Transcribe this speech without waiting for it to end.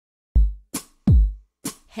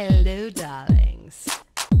Hello, darlings.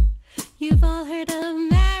 You've all heard of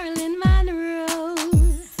Marilyn Monroe.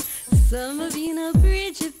 Some of you know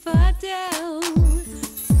Bridget Bardot.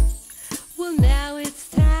 Well, now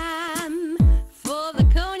it's time for the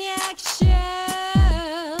Cognac Show.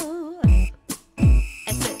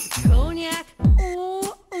 I said cognac,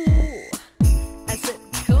 ooh, ooh. I said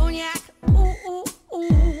cognac, ooh, ooh,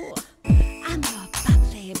 ooh. I'm your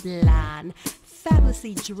bubbly blonde,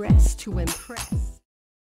 fabulously dressed to impress.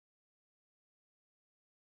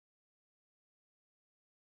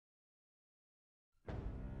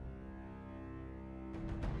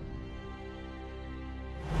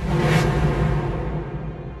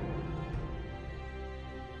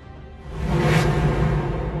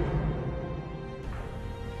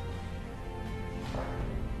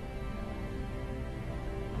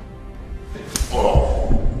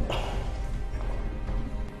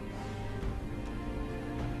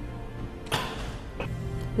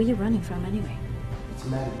 Where are you running from, anyway? What's the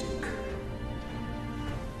matter, Duke?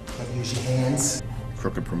 Wanna use your hands?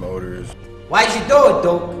 Crooked promoters. Why'd you do it,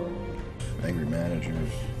 Duke? Angry managers.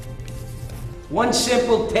 One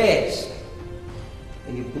simple task,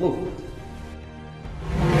 and you blew it.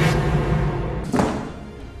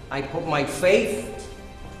 I put my faith,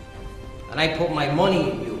 and I put my money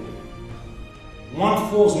in you. One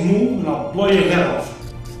false move, and I'll blow your head off.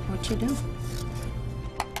 What'd you do?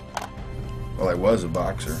 Well, I was a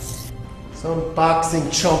boxer. Some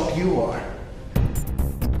boxing chump you are.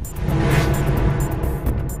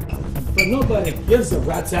 But nobody gives a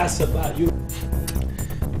rat's ass about you.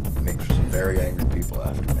 Makes for some very angry people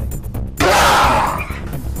after me.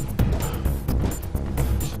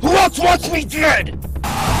 Who else wants me dead?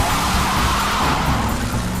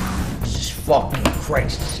 This is fucking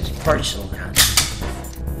crazy. This is personal now.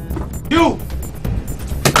 You!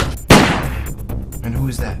 And who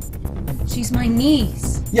is that? She's my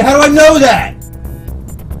niece. Yeah, how do I know that?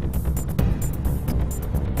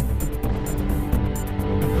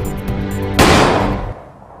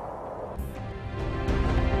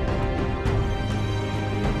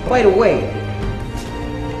 By the way,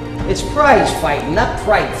 it's prize fighting, not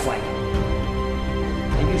pride fighting.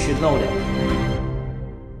 And you should know that.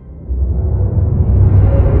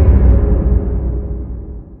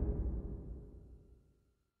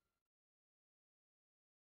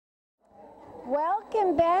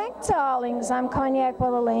 Welcome back, darlings. I'm Cognac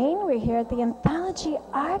Wellerlane. We're here at the Anthology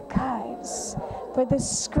Archives for the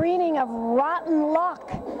screening of Rotten Luck.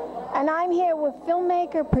 And I'm here with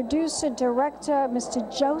filmmaker, producer, director, Mr.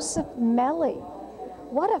 Joseph Meli.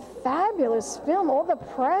 What a fabulous film. All the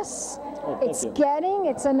press it's getting.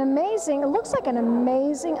 It's an amazing, it looks like an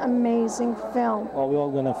amazing, amazing film. Well, we're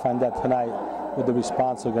all going to find out tonight what the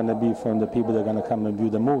response are going to be from the people that are going to come and view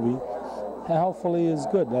the movie. And hopefully it's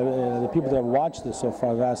good. The people that have watched this so far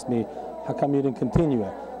have asked me, how come you didn't continue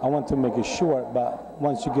it? I want to make it short, but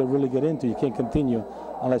once you really get into it, you can't continue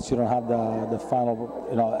unless you don't have the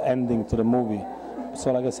final ending to the movie.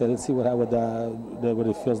 So like I said, let's see what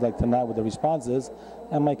it feels like tonight, what the response is,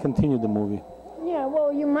 and might continue the movie. Yeah,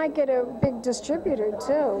 well, you might get a big distributor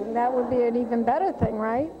too. That would be an even better thing,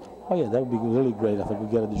 right? Oh yeah, that would be really great if I could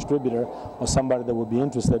get a distributor or somebody that would be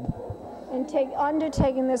interested. And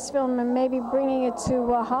undertaking this film and maybe bringing it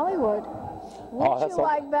to Hollywood. Would you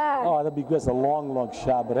like that? Oh, that'd be good. It's a long, long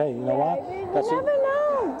shot, but hey, you know what? You never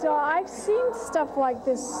know. I've seen stuff like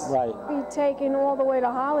this be taken all the way to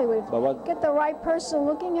Hollywood. But get the right person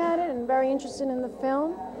looking at it and very interested in the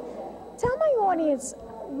film. Tell my audience,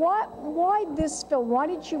 why this film? Why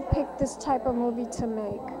did you pick this type of movie to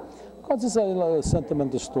make? Because it's a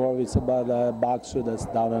sentimental story. It's about a boxer that's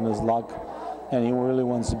down on his luck, and he really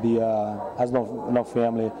wants to be, has no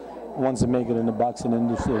family, wants to make it in the boxing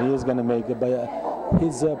industry. He is going to make it, but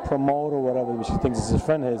his promoter, whatever, which he thinks is his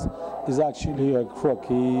friend, is actually a crook.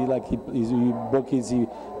 He bookies, he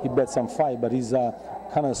bets on fight, but he's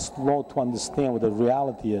kind of slow to understand what the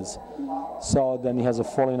reality is. So then he has a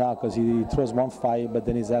falling out because he throws one fight, but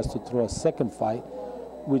then he's asked to throw a second fight,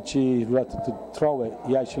 which he had to throw it.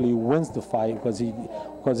 He actually wins the fight because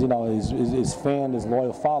his fans, his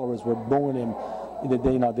loyal followers were booing him. They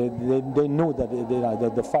knew that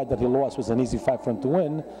the fight that he lost was an easy fight for him to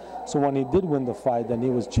win. So when he did win the fight, then he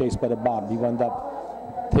was chased by the mob. He wound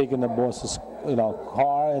up taking the boss's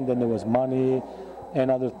car, and then there was money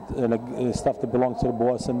and other stuff that belonged to the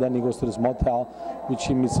boss. And then he goes to this motel, which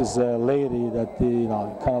he meets this lady that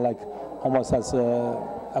kind of like almost has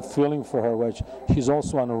a feeling for her, which she's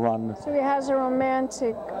also on the run. So he has a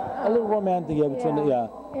romantic... a little romantic, yeah.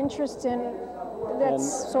 Interest in it.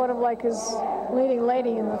 That's sort of like his leading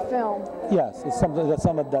lady in the film. Yes, it's something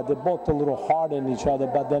that they're both a little hard on each other,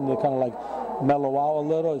 but then they kind of like mellow out a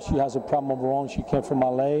little. She has a problem of her own. She came from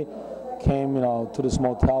LA, came to this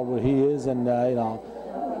motel where he is, and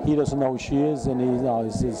he doesn't know who she is, and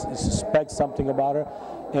he suspects something about her,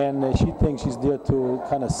 and she thinks she's there to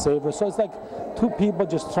kind of save her. So it's like two people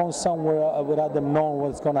just thrown somewhere without them knowing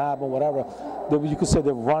what's going to happen, whatever. You could say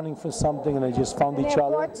they're running from something, and they just found each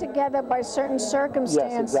other. They're brought together by certain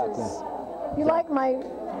circumstances. Yes, exactly. You like my...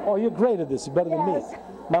 Oh, you're great at this. You're better than me.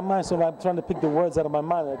 My mind, so I'm trying to pick the words out of my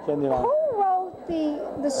mind. I can, Who wrote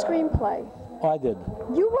the screenplay? Oh, I did.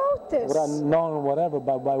 You wrote this? What I know, whatever,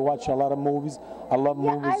 by watching a lot of movies. I love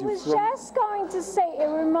movies. I was just going to say, it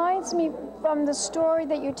reminds me from the story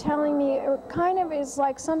that you're telling me, it kind of is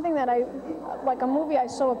like something that like a movie I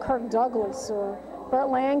saw with Kirk Douglas or Burt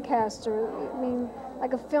Lancaster. I mean,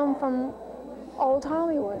 like a film from old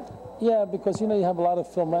Hollywood. Yeah, because you have a lot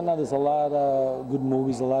of film right now. There's a lot of good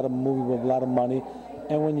movies, a lot of movies with a lot of money,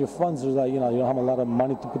 and when your funds are like, you don't have a lot of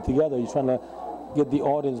money to put together. You're trying to get the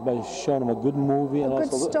audience by showing them a good movie and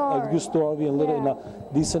also a good story and little,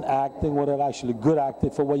 decent acting, whatever, actually good acting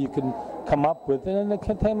for what you can come up with, and then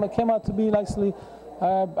it came out to be actually,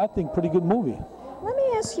 I think, pretty good movie. Let me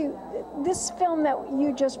ask you, this film that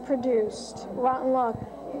you just produced, Rotten Luck,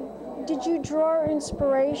 did you draw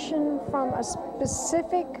inspiration from a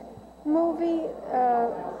specific movie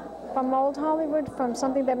from old Hollywood, from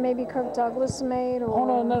something that maybe Kirk Douglas made? Or?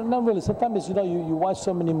 Oh, no, not really. Sometimes, you watch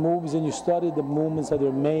so many movies and you study the movements that they're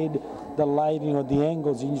made, the lighting or the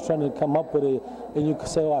angles, and you're trying to come up with it, and you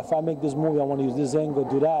say, oh, if I make this movie, I want to use this angle,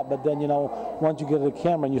 do that, but then, once you get the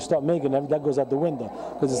camera and you start making it, that goes out the window,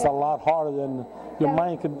 because it's a lot harder than your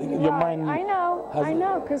mind could, I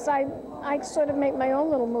know, because I sort of make my own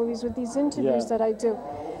little movies with these interviews that I do.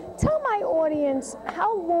 Tell my audience,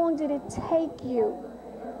 how long did it take you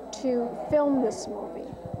to film this movie?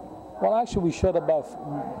 Well, actually, we shot it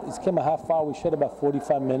came a half hour. We shot about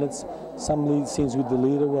 45 minutes. Some lead scenes we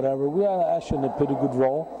deleted, whatever. We are actually in a pretty good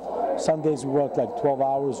role. Some days we worked like 12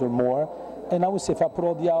 hours or more. And I would say if I put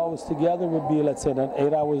all the hours together, it would be, let's say, an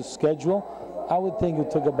 8-hour schedule. I would think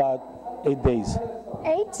it took about 8 days.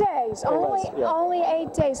 8 days? Only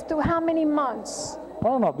 8 days. Through how many months? I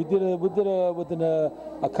don't know. We did within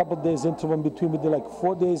a couple of days interval in between. We did like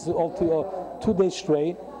 4 days, 2 days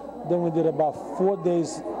straight. Then we did about 4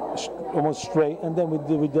 days almost straight, and then we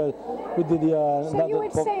did the. So you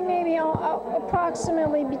would say maybe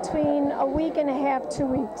approximately between a week and a half, 2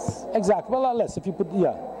 weeks. Exactly. Well, a lot less if you put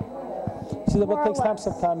See, what takes time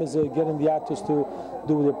sometimes is getting the actors to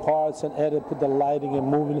do their parts and edit, put the lighting and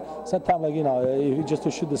moving. Sometimes, like, if you just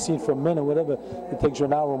to shoot the scene for a minute, whatever, it takes you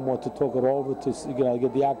an hour or more to talk it over, to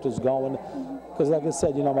get the actors going. Because, like I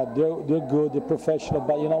said, they're good, they're professional,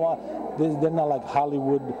 but you know what? They're not like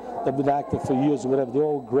Hollywood. They've been acting for years or whatever. They're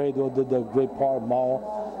all great. They all did the great part.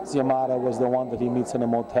 Mao Ziamara was the one that he meets in a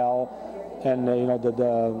motel. And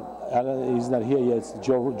he's not here yet. It's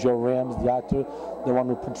Joe Rams, the actor, the one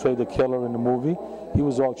who portrayed the killer in the movie. He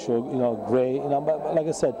was also, great. But like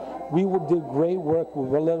I said, we did great work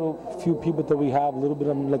with a few people that we have, a little bit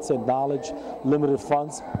of, let's say, knowledge, limited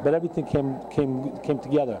funds, but everything came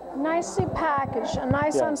together. Nicely packaged, a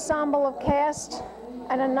nice ensemble of cast,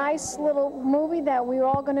 and a nice little movie that we're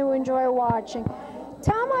all going to enjoy watching.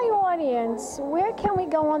 Tell my audience, where can we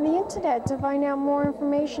go on the internet to find out more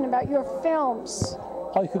information about your films?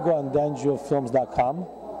 Oh, you could go on DangioFilms.com,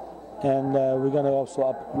 and we're going to also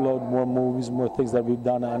upload more movies, more things that we've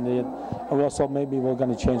done on it. And we also, maybe we're going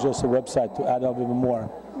to change also the website to add up even more.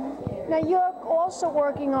 Now, you're also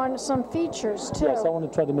working on some features, too. Yes, I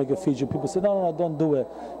want to try to make a feature. People say, no, don't do it.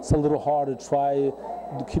 It's a little hard to try.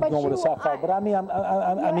 Keep going with the sci-fi, but I mean,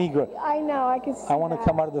 I'm eager. I know, I can see I want to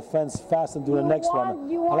come out of the fence fast and do the next one.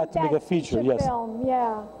 I like to make a feature, yes. Film,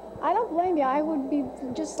 yeah. I don't blame you. I would be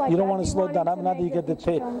just like. You don't want to slow down. Not that you get the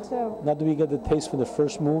taste. Not that we get the taste for the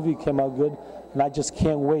first movie. It came out good, and I just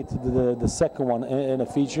can't wait to do the second one in a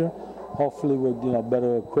feature. Hopefully with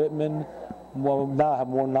better equipment. Well, now I have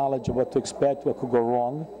more knowledge of what to expect, what could go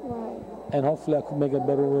wrong, and hopefully I could make a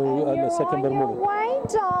better second better movie. You're on your way,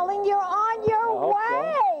 darling. You're on your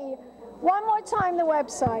way. One more time, the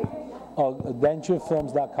website. Oh,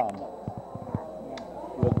 DangioFilms.com.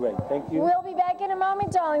 You're great. Thank you. We'll be back in a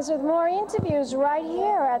moment, darlings, with more interviews right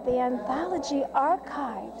here at the Anthology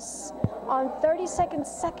Archives on 32nd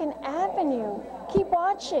 2nd Avenue. Keep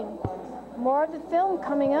watching. More of the film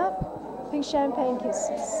coming up. Big champagne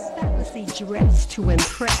kisses. Fancy dress to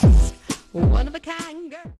impress. One of a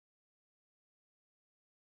kind girl.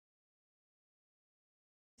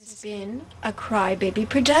 It's been a Crybaby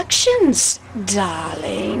Productions,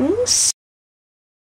 darlings.